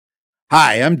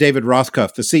Hi, I'm David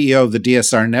Rothkopf, the CEO of the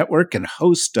DSR Network and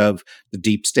host of the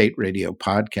Deep State Radio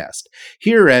podcast.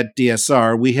 Here at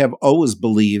DSR, we have always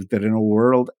believed that in a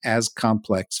world as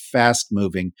complex,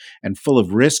 fast-moving, and full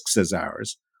of risks as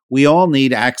ours, we all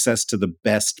need access to the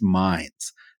best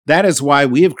minds. That is why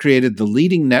we have created the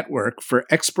leading network for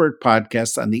expert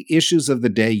podcasts on the issues of the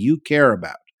day you care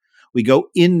about. We go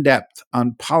in-depth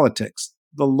on politics,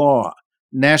 the law,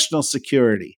 national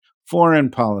security, foreign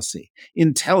policy,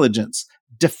 intelligence,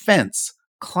 defense,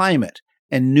 climate,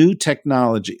 and new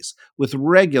technologies with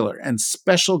regular and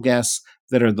special guests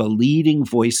that are the leading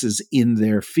voices in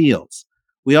their fields.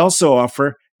 We also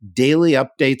offer daily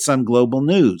updates on global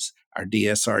news, our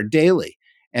DSR Daily,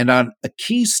 and on a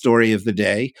key story of the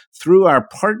day through our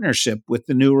partnership with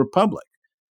the New Republic.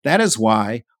 That is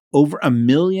why over 1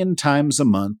 million times a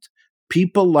month,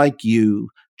 people like you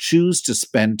choose to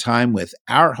spend time with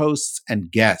our hosts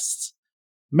and guests.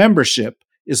 Membership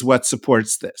is what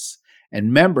supports this,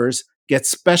 and members get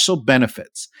special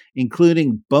benefits,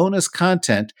 including bonus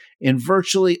content in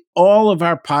virtually all of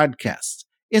our podcasts.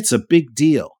 It's a big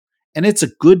deal, and it's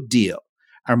a good deal.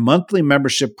 Our monthly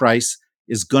membership price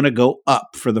is going to go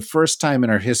up for the first time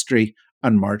in our history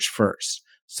on March 1st.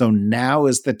 So now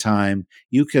is the time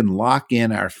you can lock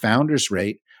in our founders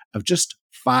rate of just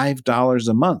 $5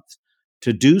 a month.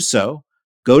 To do so,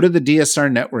 go to the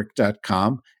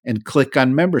DSRnetwork.com and click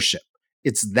on membership.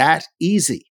 It's that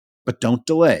easy, but don't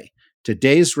delay.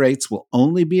 Today's rates will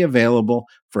only be available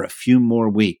for a few more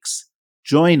weeks.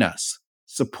 Join us.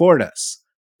 Support us.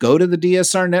 Go to the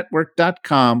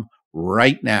DSRnetwork.com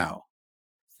right now.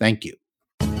 Thank you.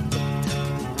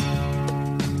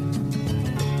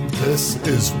 This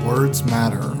is Words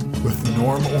Matter with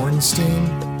Norm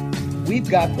Ornstein. We've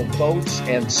got the votes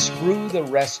and screw the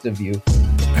rest of you.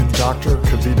 And Dr.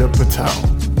 Kavita Patel.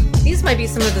 These might be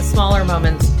some of the smaller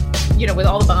moments, with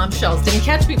all the bombshells. Didn't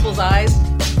catch people's eyes.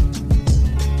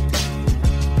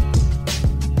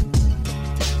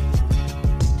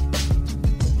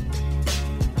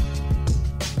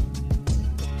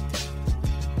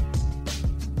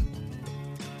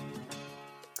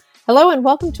 Hello and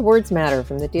welcome to Words Matter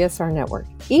from the DSR Network.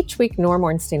 Each week, Norm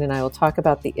Ornstein and I will talk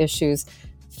about the issues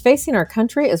facing our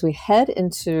country as we head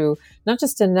into not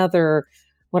just another,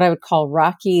 what I would call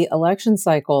rocky election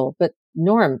cycle, but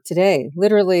Norm, today,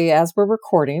 literally as we're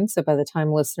recording, so by the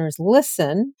time listeners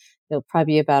listen, it'll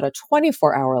probably be about a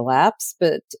 24-hour lapse,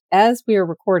 but as we are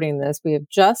recording this, we have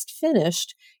just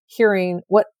finished hearing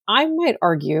what I might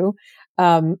argue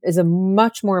is a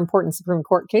much more important Supreme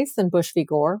Court case than Bush v.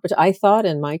 Gore, which I thought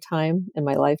in my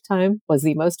lifetime was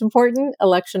the most important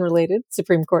election-related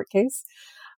Supreme Court case.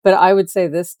 But I would say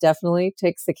this definitely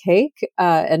takes the cake.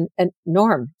 And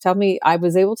Norm, tell me, I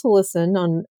was able to listen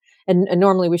on, and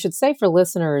normally we should say for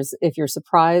listeners, if you're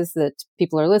surprised that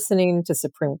people are listening to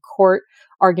Supreme Court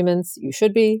arguments, you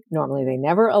should be. Normally they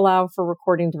never allow for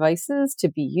recording devices to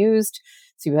be used.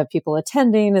 So you have people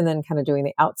attending and then kind of doing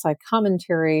the outside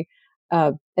commentary.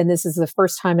 And this is the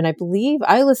first time, and I believe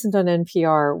I listened on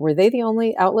NPR. Were they the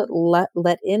only outlet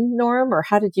let in, Norm, or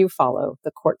how did you follow the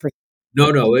court?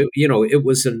 No. It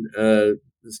was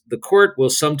the court will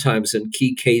sometimes, in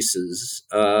key cases,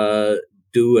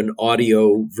 do an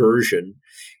audio version.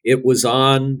 It was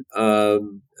on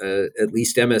at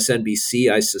least MSNBC,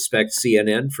 I suspect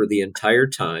CNN for the entire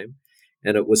time.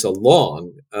 And it was a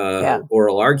long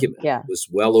oral argument. Yeah. It was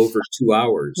well over 2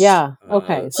 hours. Yeah.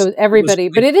 Okay. So everybody,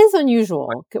 but it is unusual.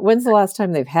 When's the last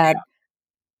time they've had,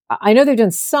 I know they've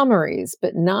done summaries,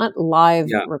 but not live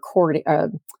recording,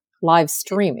 live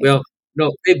streaming. Well,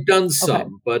 no, they've done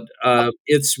some, but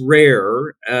it's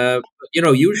rare.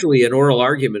 Usually an oral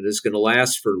argument is going to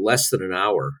last for less than an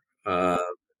hour.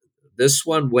 This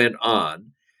one went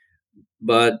on,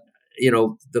 but,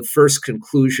 the first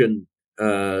conclusion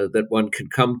that one can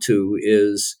come to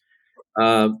is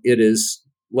it is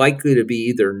likely to be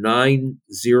either 9-0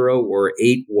 or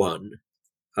 8-1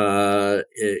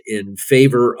 in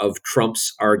favor of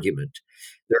Trump's argument.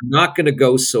 They're not going to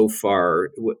go so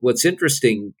far. What's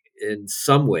interesting in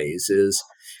some ways is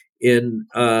in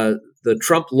the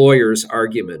Trump lawyers'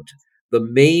 argument, the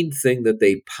main thing that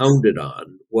they pounded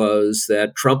on was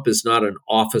that Trump is not an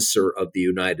officer of the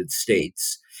United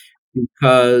States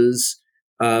because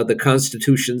the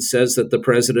Constitution says that the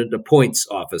president appoints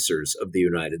officers of the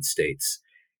United States.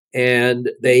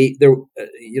 And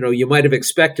you might have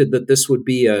expected that this would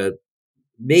be a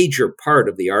major part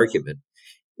of the argument.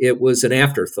 It was an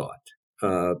afterthought,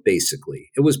 basically.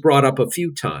 It was brought up a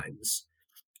few times,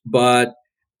 but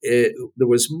there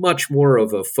was much more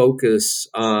of a focus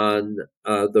on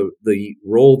the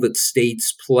role that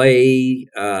states play,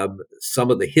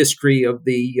 some of the history of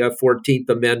the 14th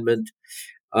Amendment,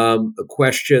 a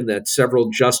question that several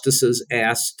justices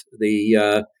asked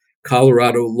the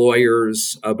Colorado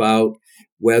lawyers about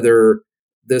whether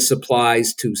this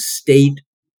applies to state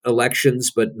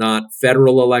elections but not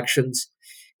federal elections.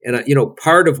 And,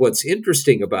 part of what's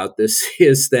interesting about this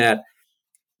is that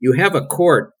you have a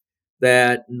court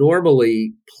that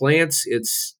normally plants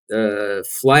its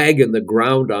flag in the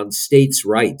ground on states'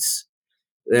 rights.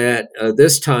 That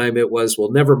this time it was,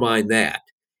 well, never mind that.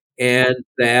 And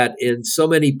that in so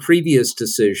many previous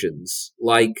decisions,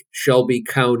 like Shelby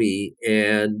County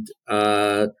and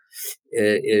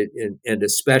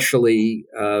especially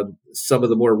some of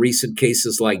the more recent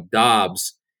cases like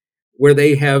Dobbs, where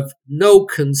they have no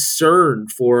concern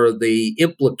for the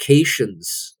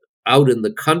implications out in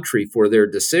the country for their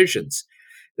decisions,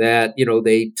 that,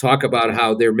 they talk about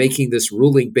how they're making this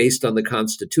ruling based on the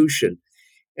Constitution.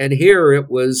 And here it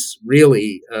was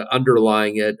really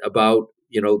underlying it about,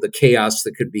 the chaos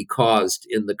that could be caused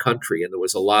in the country. And there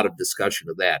was a lot of discussion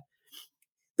of that.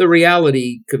 The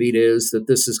reality, Kavita, is that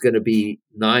this is going to be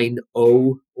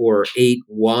 9-0 or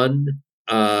 8-1,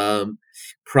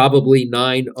 probably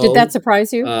 9-0. Did that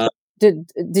surprise you?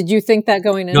 Did you think that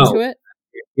going into it?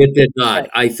 It did not. Right.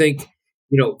 I think,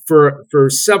 for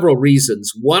several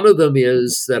reasons. One of them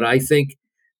is that I think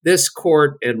this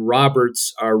court and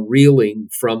Roberts are reeling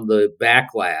from the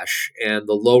backlash and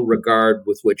the low regard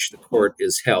with which the court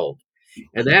is held.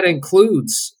 And that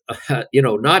includes,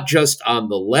 not just on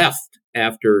the left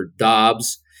after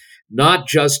Dobbs, not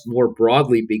just more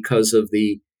broadly because of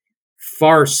the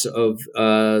farce of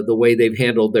the way they've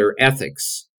handled their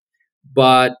ethics,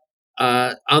 but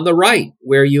on the right,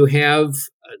 where you have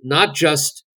not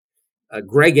just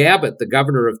Greg Abbott, the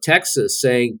governor of Texas,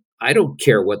 saying, I don't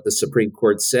care what the Supreme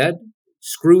Court said.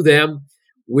 Screw them.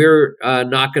 We're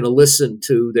not going to listen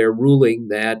to their ruling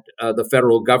that the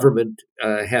federal government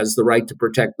has the right to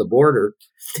protect the border.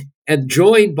 And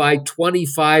joined by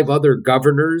 25 other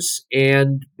governors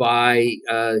and by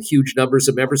huge numbers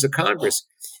of members of Congress.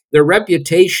 Their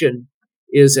reputation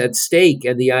is at stake,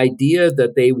 and the idea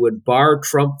that they would bar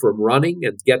Trump from running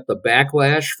and get the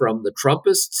backlash from the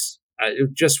Trumpists,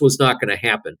 it just was not going to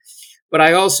happen. But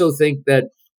I also think that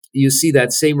you see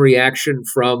that same reaction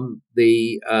from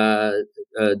the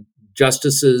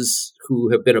justices who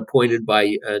have been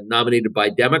nominated by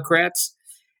Democrats.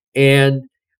 And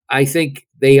I think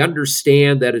they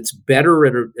understand that it's better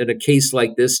in a case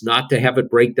like this not to have it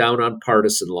break down on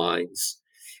partisan lines.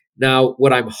 Now,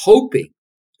 what I'm hoping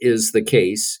is the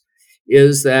case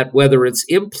is that whether it's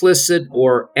implicit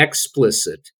or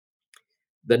explicit,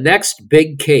 the next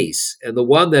big case, and the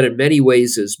one that in many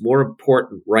ways is more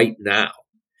important right now,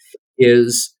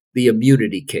 is the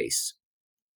immunity case.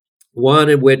 One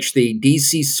in which the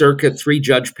D.C. Circuit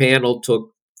 3-judge panel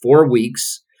took 4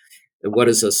 weeks, and what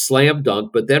is a slam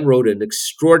dunk, but then wrote an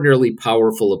extraordinarily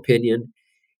powerful opinion.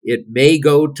 It may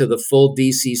go to the full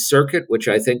D.C. Circuit, which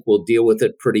I think will deal with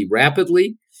it pretty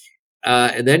rapidly,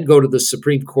 and then go to the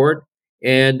Supreme Court.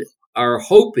 And our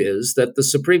hope is that the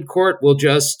Supreme Court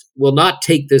will not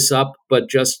take this up, but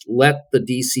just let the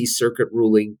D.C. Circuit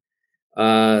ruling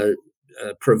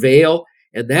prevail.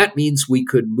 And that means we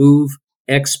could move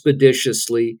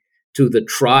expeditiously to the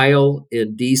trial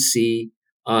in D.C.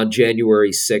 on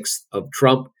January 6th of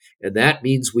Trump. And that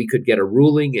means we could get a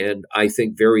ruling and I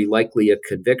think very likely a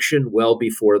conviction well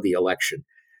before the election.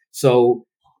 So,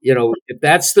 if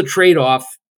that's the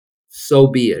trade-off, so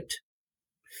be it.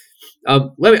 I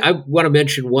want to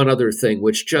mention one other thing,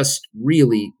 which just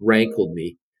really rankled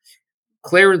me.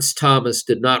 Clarence Thomas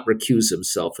did not recuse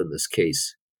himself in this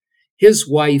case. His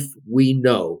wife, we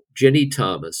know, Ginny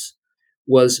Thomas,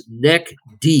 was neck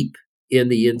deep in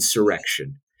the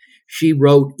insurrection. She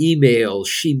wrote emails.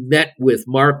 She met with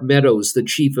Mark Meadows, the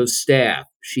chief of staff.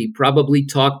 She probably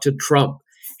talked to Trump.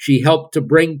 She helped to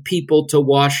bring people to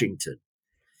Washington.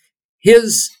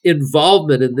 His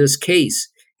involvement in this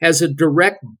case has a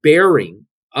direct bearing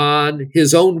on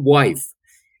his own wife.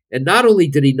 And not only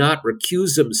did he not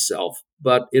recuse himself,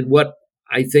 but in what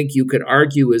I think you could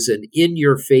argue is an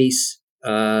in-your-face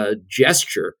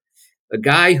gesture, a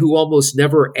guy who almost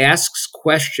never asks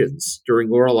questions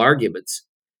during oral arguments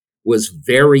was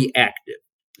very active.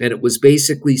 And it was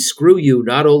basically, screw you,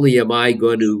 not only am I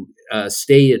going to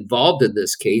stay involved in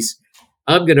this case,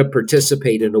 I'm going to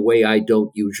participate in a way I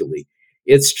don't usually.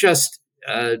 It's just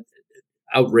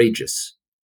outrageous.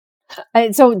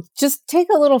 So just take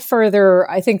a little further.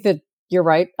 I think that you're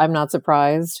right. I'm not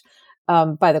surprised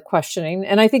by the questioning.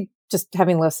 And I think just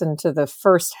having listened to the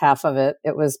first half of it,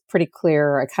 it was pretty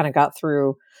clear. I kind of got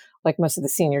through like most of the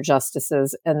senior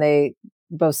justices, and they,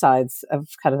 both sides of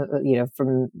kind of,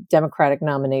 from Democratic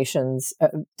nominations,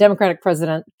 Democratic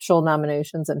presidential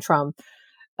nominations and Trump.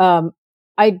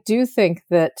 I do think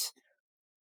that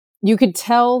you could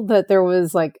tell that there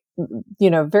was like,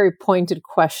 very pointed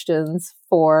questions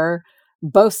for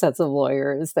both sets of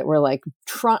lawyers that were like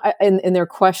in their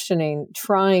questioning,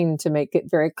 trying to make it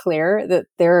very clear that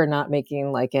they're not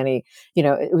making like any,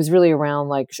 it was really around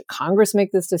like, should Congress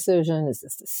make this decision? Is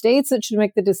this the states that should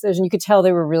make the decision? You could tell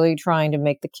they were really trying to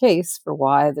make the case for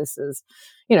why this is,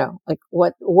 like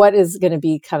what is going to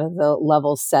be kind of the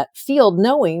level set field,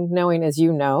 knowing, as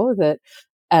that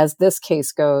as this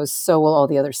case goes, so will all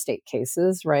the other state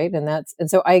cases, right? And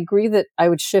so I agree that I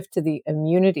would shift to the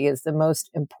immunity as the most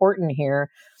important here.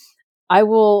 I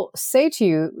will say to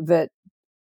you that,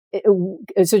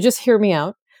 so just hear me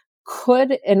out.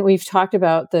 And we've talked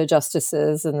about the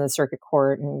justices and the circuit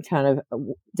court and kind of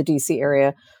the DC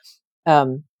area.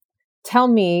 Tell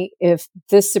me if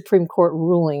this Supreme Court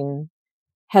ruling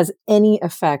has any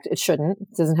effect. It shouldn't.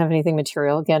 It doesn't have anything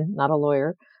material. Again, not a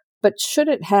lawyer. But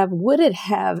would it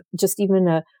have just even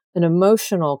an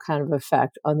emotional kind of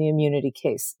effect on the immunity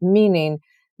case? Meaning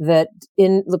that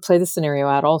let's play the scenario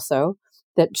out also,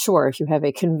 that sure, if you have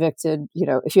a convicted,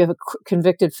 if you have a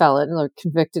convicted felon or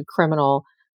convicted criminal,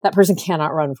 that person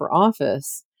cannot run for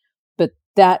office. But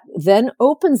that then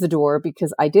opens the door,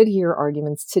 because I did hear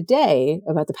arguments today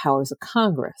about the powers of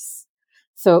Congress.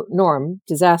 So Norm,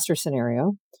 disaster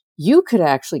scenario. You could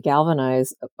actually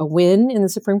galvanize a win in the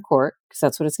Supreme Court, because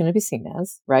that's what it's going to be seen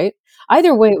as, right?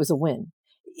 Either way, it was a win.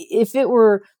 If it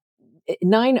were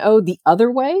 9-0 the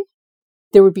other way,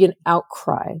 there would be an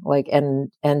outcry, like, and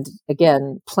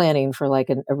again, planning for like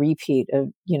a repeat of,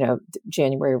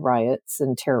 January riots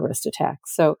and terrorist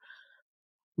attacks. So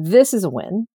this is a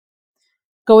win.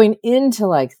 Going into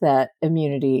like that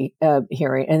immunity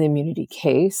hearing and the immunity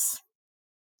case,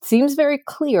 seems very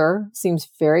clear, seems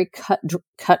very cut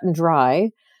and dry.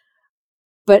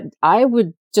 But I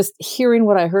would, just hearing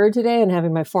what I heard today and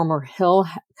having my former Hill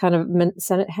kind of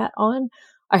Senate hat on,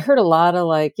 I heard a lot of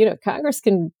like, Congress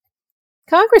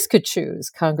could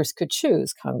choose, Congress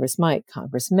might,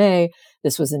 Congress may.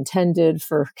 This was intended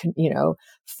for,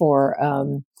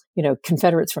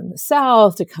 Confederates from the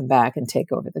South to come back and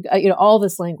take over all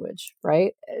this language,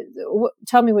 right?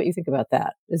 Tell me what you think about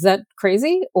that. Is that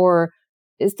crazy, or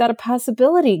is that a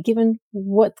possibility given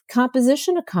what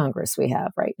composition of Congress we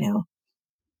have right now?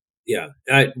 Yeah.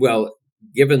 Well,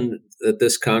 given that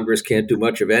this Congress can't do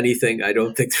much of anything, I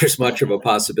don't think there's much of a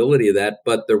possibility of that.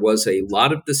 But there was a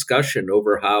lot of discussion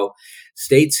over how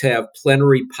states have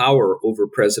plenary power over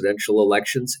presidential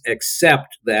elections,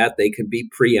 except that they can be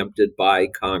preempted by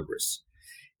Congress.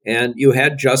 And you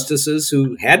had justices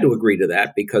who had to agree to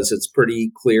that because it's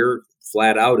pretty clear,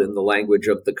 flat out in the language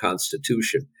of the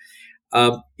Constitution.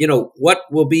 What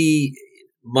will be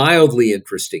mildly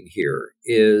interesting here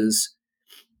is,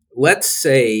 let's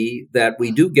say that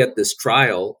we do get this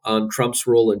trial on Trump's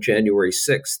role on January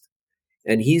 6th,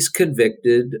 and he's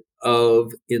convicted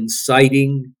of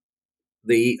inciting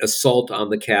the assault on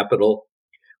the Capitol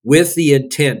with the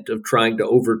intent of trying to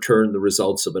overturn the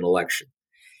results of an election.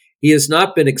 He has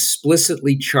not been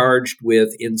explicitly charged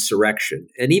with insurrection,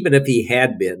 and even if he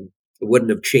had been, it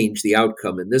wouldn't have changed the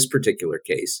outcome in this particular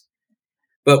case.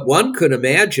 But one could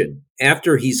imagine,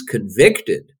 after he's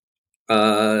convicted,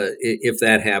 if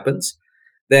that happens,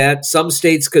 that some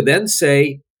states could then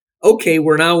say, okay,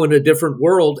 we're now in a different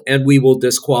world and we will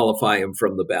disqualify him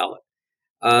from the ballot.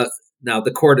 Now,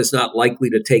 the court is not likely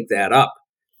to take that up,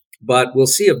 but we'll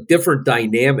see a different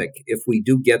dynamic if we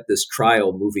do get this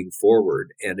trial moving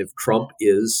forward. And if Trump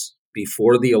is,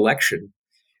 before the election,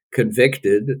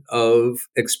 convicted of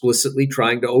explicitly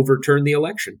trying to overturn the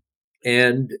election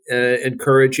and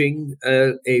encouraging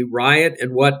a riot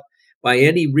and what, by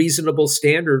any reasonable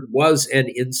standard, was an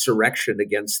insurrection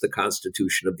against the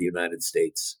Constitution of the United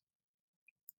States.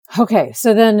 Okay,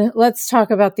 so then let's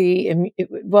talk about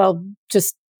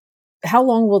just how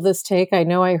long will this take? I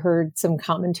know I heard some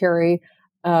commentary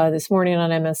this morning on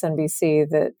MSNBC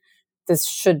that this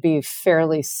should be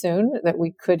fairly soon, that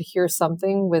we could hear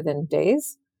something within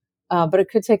days. But it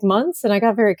could take months. And I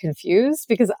got very confused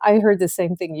because I heard the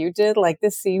same thing you did. Like,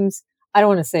 this seems, I don't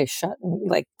want to say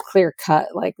like clear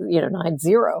cut, like,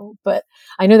 9-0, but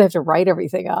I know they have to write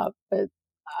everything up. But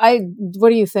what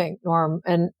do you think, Norm?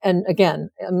 And again,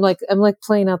 I'm like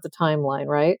playing out the timeline,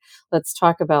 right? Let's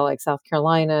talk about like South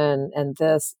Carolina and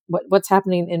what's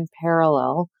happening in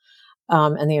parallel,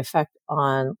 and the effect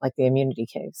on like the immunity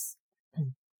case.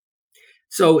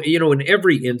 So, in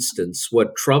every instance,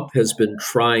 what Trump has been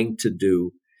trying to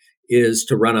do is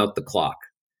to run out the clock,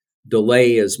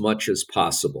 delay as much as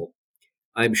possible.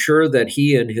 I'm sure that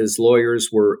he and his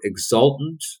lawyers were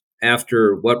exultant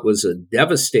after what was a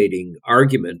devastating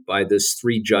argument by this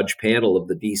 3-judge panel of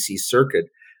the DC Circuit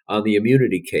on the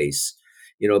immunity case.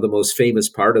 The most famous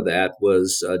part of that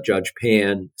was Judge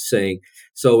Pan saying,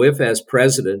 so if as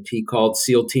president he called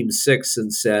SEAL Team 6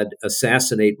 and said,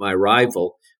 assassinate my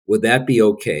rival, would that be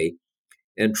okay?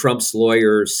 And Trump's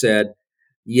lawyer said,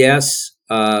 yes,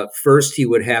 first he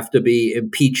would have to be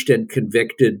impeached and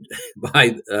convicted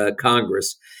by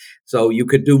Congress. So you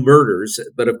could do murders.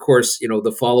 But of course,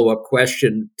 the follow-up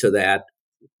question to that,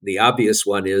 the obvious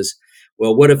one is,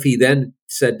 well, what if he then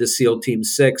said to SEAL Team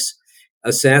 6,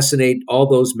 assassinate all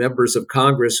those members of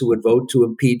Congress who would vote to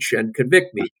impeach and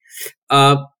convict me?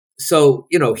 So,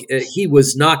 he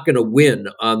was not going to win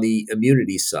on the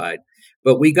immunity side.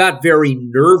 But we got very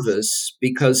nervous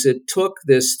because it took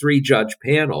this 3-judge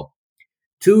panel,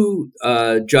 2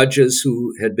 judges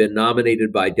who had been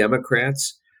nominated by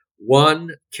Democrats,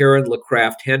 one, Karen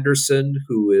LaCraft Henderson,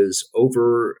 who is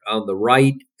over on the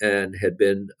right and had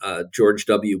been George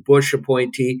W. Bush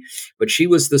appointee, but she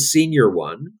was the senior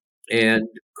one and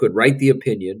could write the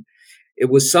opinion. It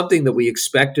was something that we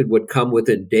expected would come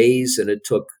within days, and it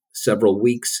took several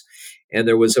weeks. And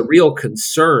there was a real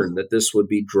concern that this would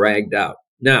be dragged out.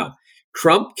 Now,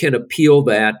 Trump can appeal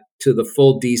that to the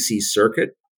full DC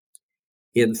Circuit.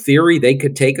 In theory, they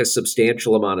could take a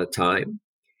substantial amount of time.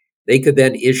 They could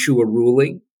then issue a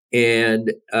ruling,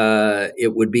 and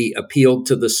it would be appealed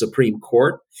to the Supreme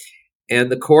Court. And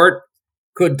the court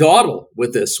could dawdle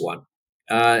with this one.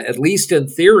 At least in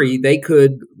theory, they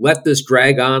could let this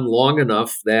drag on long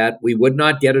enough that we would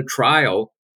not get a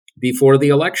trial before the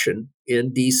election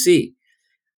in DC.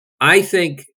 I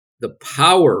think the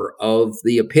power of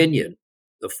the opinion,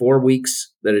 the 4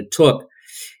 weeks that it took,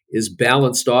 is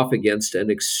balanced off against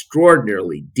an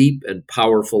extraordinarily deep and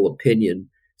powerful opinion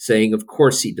saying, of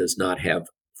course, he does not have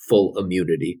full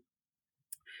immunity.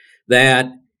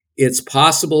 That it's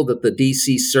possible that the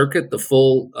DC Circuit, the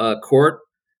full court,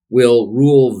 will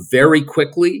rule very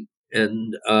quickly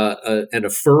and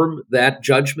affirm that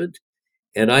judgment.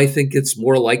 And I think it's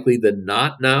more likely than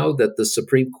not now that the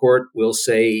Supreme Court will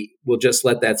say, we'll just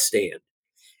let that stand.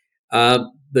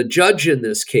 The judge in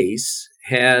this case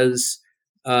has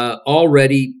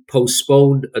already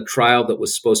postponed a trial that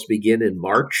was supposed to begin in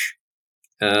March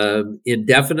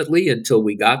indefinitely until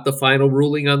we got the final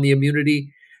ruling on the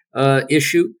immunity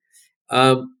issue.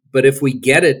 But if we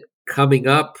get it coming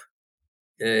up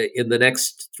in the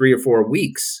next 3 or 4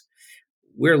 weeks,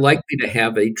 we're likely to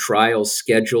have a trial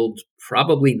scheduled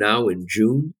probably now in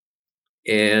June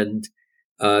and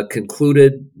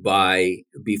concluded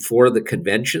before the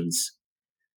conventions.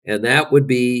 And that would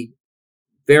be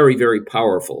very, very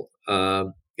powerful.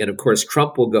 And of course,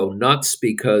 Trump will go nuts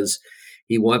because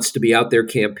he wants to be out there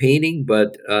campaigning.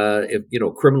 But if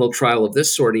criminal trial of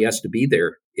this sort, he has to be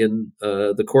there in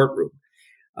the courtroom.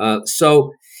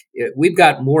 So we've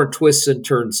got more twists and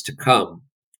turns to come.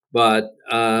 But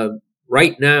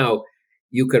right now,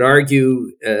 you could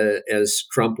argue, as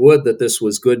Trump would, that this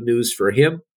was good news for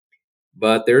him.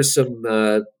 But there's some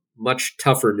much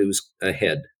tougher news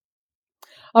ahead.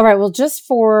 All right. Well, just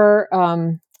for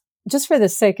the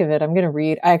sake of it, I'm going to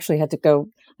read. I actually had to go.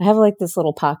 I have like this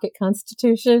little pocket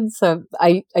constitution. So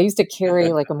I used to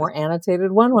carry like a more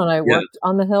annotated one when I worked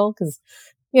on the Hill because,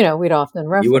 we'd often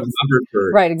reference. You wouldn't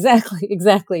remember. Right.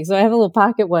 Exactly. So I have a little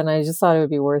pocket one. I just thought it would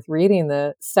be worth reading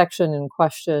the section in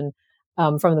question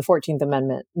from the 14th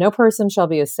Amendment. No person shall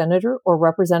be a senator or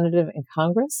representative in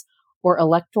Congress or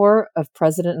elector of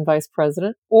president and vice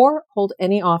president or hold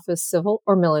any office, civil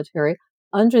or military,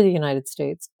 under the United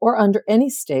States or under any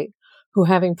state who,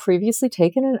 having previously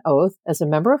taken an oath as a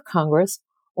member of Congress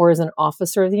or as an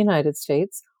officer of the United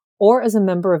States or as a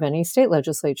member of any state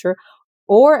legislature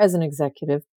or as an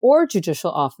executive or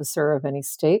judicial officer of any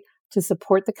state to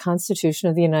support the Constitution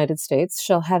of the United States,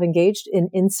 shall have engaged in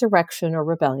insurrection or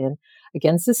rebellion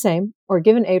against the same or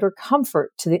given aid or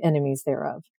comfort to the enemies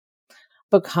thereof.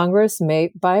 But Congress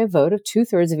may, by a vote of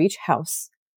 2/3 of each house,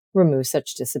 remove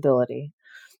such disability.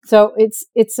 So it's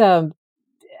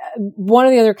one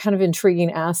of the other kind of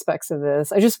intriguing aspects of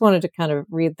this. I just wanted to kind of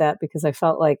read that because I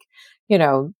felt like,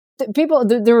 people,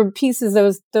 there were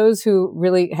pieces, those who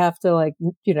really have to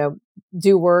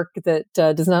do work that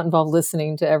does not involve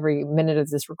listening to every minute of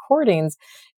this recordings,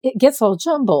 it gets all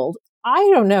jumbled.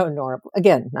 I don't know, Nora.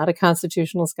 Again, not a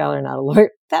constitutional scholar, not a lawyer.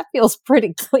 That feels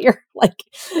pretty clear.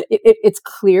 It's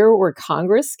clear where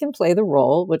Congress can play the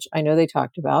role, which I know they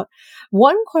talked about.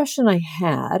 One question I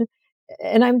had,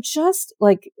 And I'm just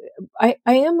like, I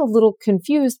am a little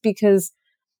confused because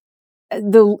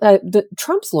the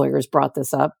Trump's lawyers brought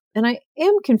this up, and I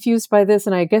am confused by this.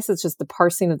 And I guess it's just the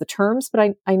parsing of the terms,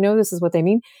 but I know this is what they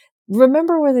mean.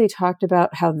 Remember where they talked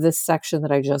about how this section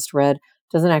that I just read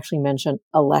doesn't actually mention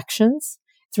elections?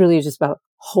 It's really just about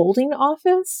holding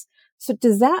office. So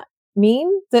does that mean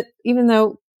that even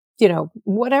though,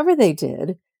 whatever they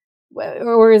did,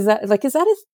 or is that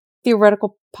a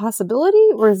theoretical possibility,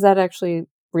 or is that actually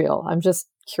real? I'm just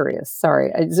curious.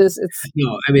 Sorry.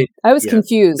 No, I mean, I was yeah,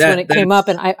 confused when it came up,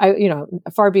 that's and I,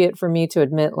 far be it for me to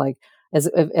admit, like, as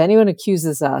if anyone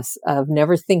accuses us of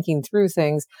never thinking through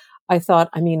things, I thought,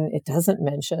 I mean, it doesn't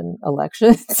mention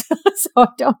elections, so I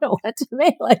don't know what to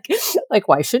make. Like,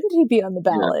 why shouldn't he be on the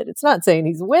yeah. ballot? It's not saying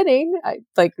he's winning.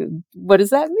 What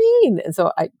does that mean? And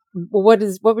so, what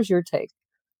was your take?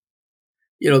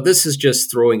 This is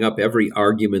just throwing up every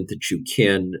argument that you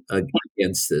can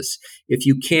against this. If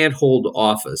you can't hold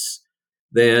office,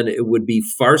 then it would be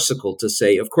farcical to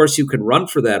say, of course, you can run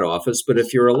for that office, but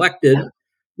if you're elected,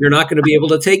 you're not going to be able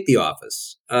to take the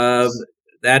office.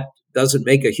 That doesn't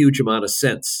make a huge amount of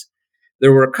sense.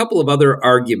 There were a couple of other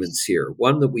arguments here.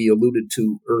 One that we alluded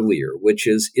to earlier, which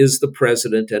is the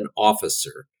president an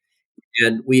officer?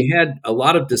 And we had a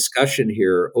lot of discussion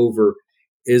here over,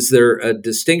 is there a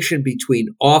distinction between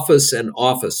office and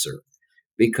officer?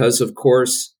 Because, of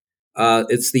course,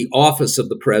 it's the office of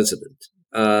the president.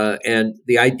 And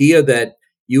the idea that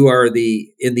you are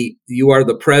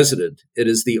the president, it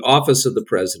is the office of the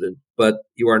president, but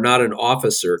you are not an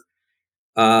officer,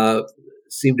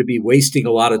 seem to be wasting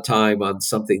a lot of time on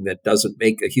something that doesn't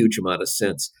make a huge amount of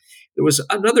sense. There was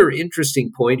another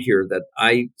interesting point here that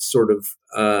I sort of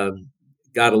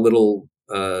got a little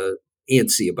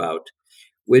antsy about,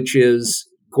 which is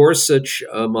Gorsuch,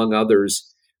 among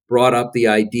others, brought up the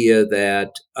idea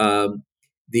that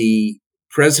the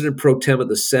President pro tem of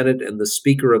the Senate and the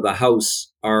Speaker of the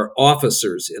House are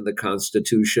officers in the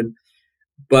Constitution,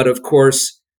 but of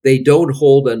course they don't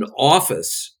hold an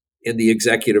office in the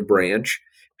executive branch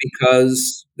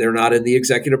because they're not in the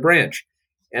executive branch.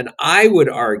 And I would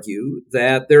argue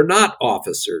that they're not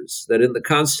officers, that in the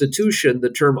Constitution, the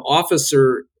term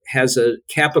officer has a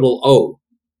capital O.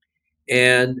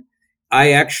 And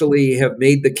I actually have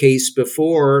made the case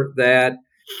before that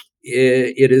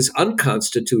it is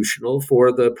unconstitutional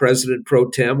for the president pro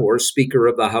tem or Speaker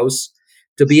of the House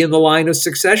to be in the line of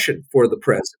succession for the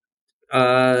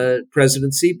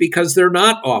presidency because they're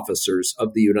not officers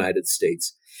of the United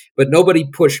States. But nobody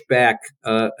pushed back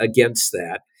against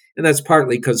that. And that's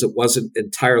partly because it wasn't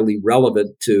entirely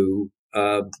relevant to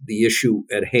the issue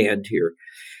at hand here.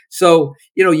 So,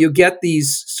 you get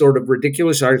these sort of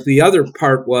ridiculous arguments. The other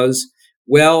part was,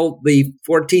 well, the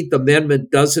 14th Amendment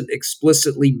doesn't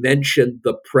explicitly mention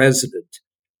the president.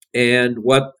 And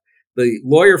what the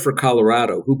lawyer for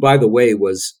Colorado, who, by the way,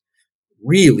 was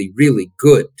really, really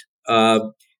good,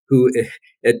 who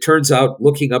it turns out,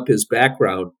 looking up his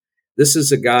background, this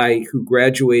is a guy who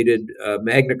graduated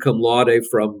magna cum laude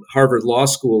from Harvard Law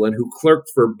School and who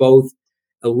clerked for both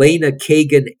Elena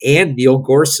Kagan and Neil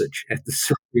Gorsuch at the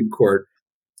Supreme Court.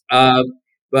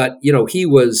 But, he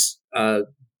was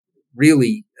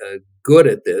really good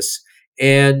at this.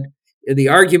 And in the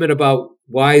argument about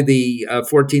why the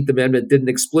 14th Amendment didn't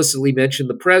explicitly mention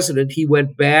the president, he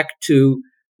went back to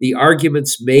the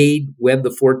arguments made when the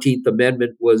 14th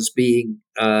Amendment was being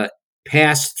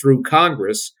passed through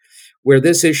Congress, where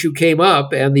this issue came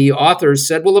up, and the authors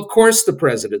said, well, of course the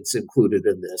president's included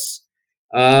in this.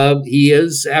 He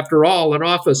is, after all, an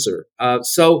officer.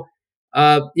 So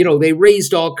they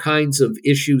raised all kinds of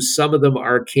issues, some of them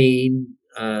arcane,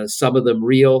 some of them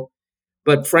real.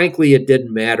 But frankly, it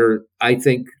didn't matter. I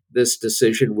think this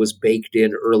decision was baked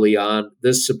in early on.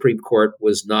 This Supreme Court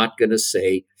was not going to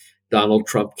say Donald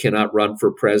Trump cannot run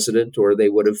for president, or they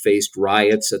would have faced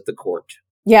riots at the court.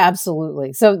 Yeah,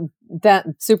 absolutely. So that's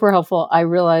super helpful. I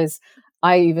realize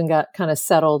I even got kind of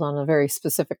settled on a very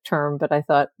specific term, but I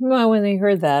thought, well, when they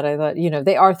heard that, I thought,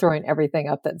 they are throwing everything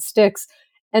up that sticks.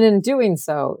 And in doing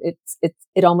so,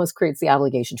 it almost creates the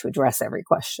obligation to address every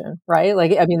question, right?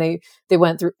 Like, I mean, they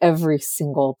went through every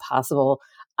single possible.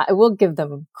 I will give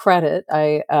them credit.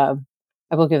 I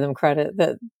will give them credit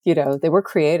that they were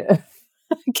creative.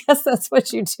 I guess that's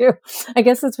what you do. I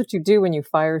guess that's what you do when you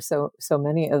fire so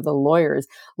many of the lawyers.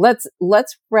 Let's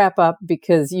wrap up,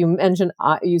 because you mentioned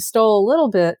you stole a little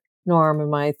bit, Norm, of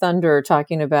my thunder,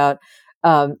 talking about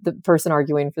the person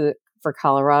arguing for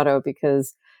Colorado,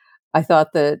 because I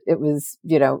thought that it was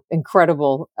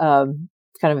incredible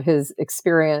kind of his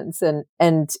experience, and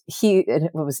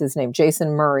what was his name?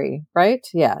 Jason Murray, right?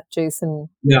 Yeah, Jason.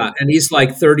 Yeah, and he's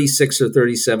like 36 or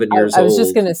 37 years I was old.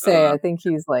 just going to say, I think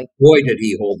he's like, boy, did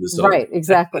he hold his own. Right,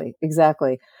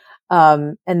 exactly.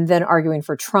 And then arguing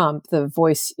for Trump, the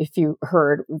voice, if you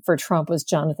heard, for Trump was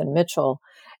Jonathan Mitchell,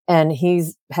 and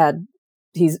he's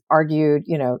argued,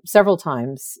 several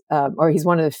times, or he's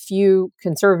one of the few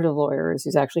conservative lawyers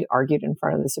who's actually argued in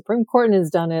front of the Supreme Court and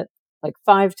has done it like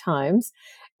 5 times.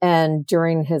 And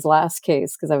during his last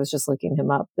case, because I was just looking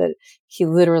him up, that he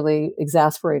literally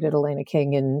exasperated Elena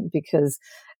Kagan because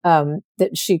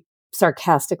that she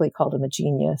sarcastically called him a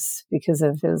genius because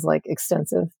of his like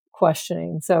extensive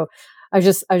questioning. So I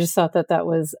just thought that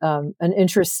was an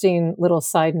interesting little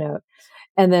side note.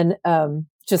 And then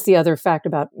just the other fact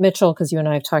about Mitchell, because you and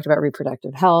I have talked about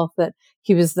reproductive health, that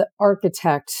he was the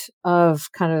architect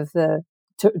of kind of the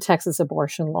Texas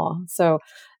abortion law. So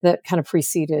that kind of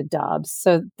preceded Dobbs.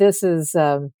 So this is,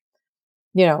 I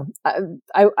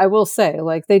will say,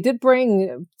 like, they did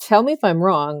tell me if I'm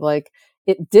wrong, like,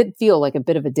 it did feel like a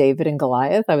bit of a David and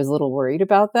Goliath. I was a little worried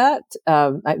about that.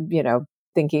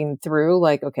 Thinking through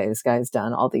like, okay, this guy's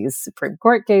done all these Supreme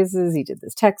Court cases. He did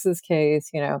this Texas case,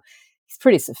 he's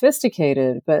pretty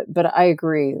sophisticated, but I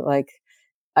agree. Like,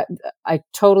 I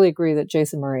totally agree that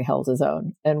Jason Murray held his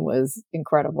own and was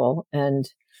incredible. And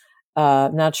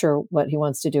I'm not sure what he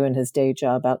wants to do in his day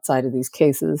job outside of these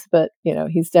cases, but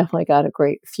he's definitely got a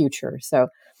great future. So,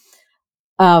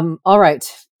 all right,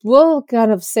 we'll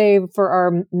kind of save for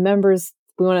our members.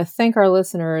 We want to thank our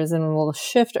listeners, and we'll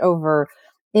shift over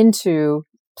into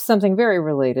something very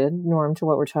related, Norm, to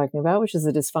what we're talking about, which is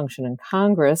the dysfunction in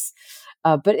Congress.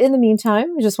 But in the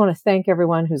meantime, we just want to thank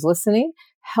everyone who's listening.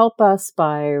 Help us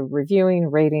by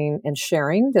reviewing, rating, and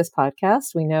sharing this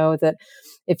podcast. We know that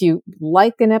if you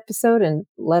like an episode and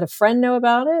let a friend know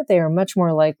about it, they are much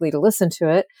more likely to listen to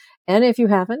it. And if you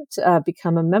haven't,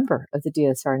 become a member of the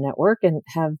DSR network and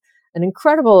have an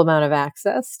incredible amount of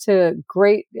access to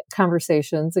great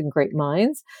conversations and great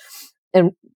minds.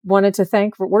 And wanted to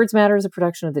thank Words Matter is a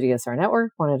production of the DSR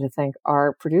Network. Wanted to thank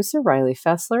our producer, Riley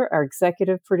Fessler, our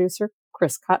executive producer,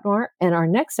 Chris Cotnoir. And our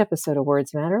next episode of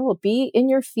Words Matter will be in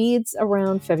your feeds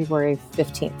around February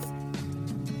 15th.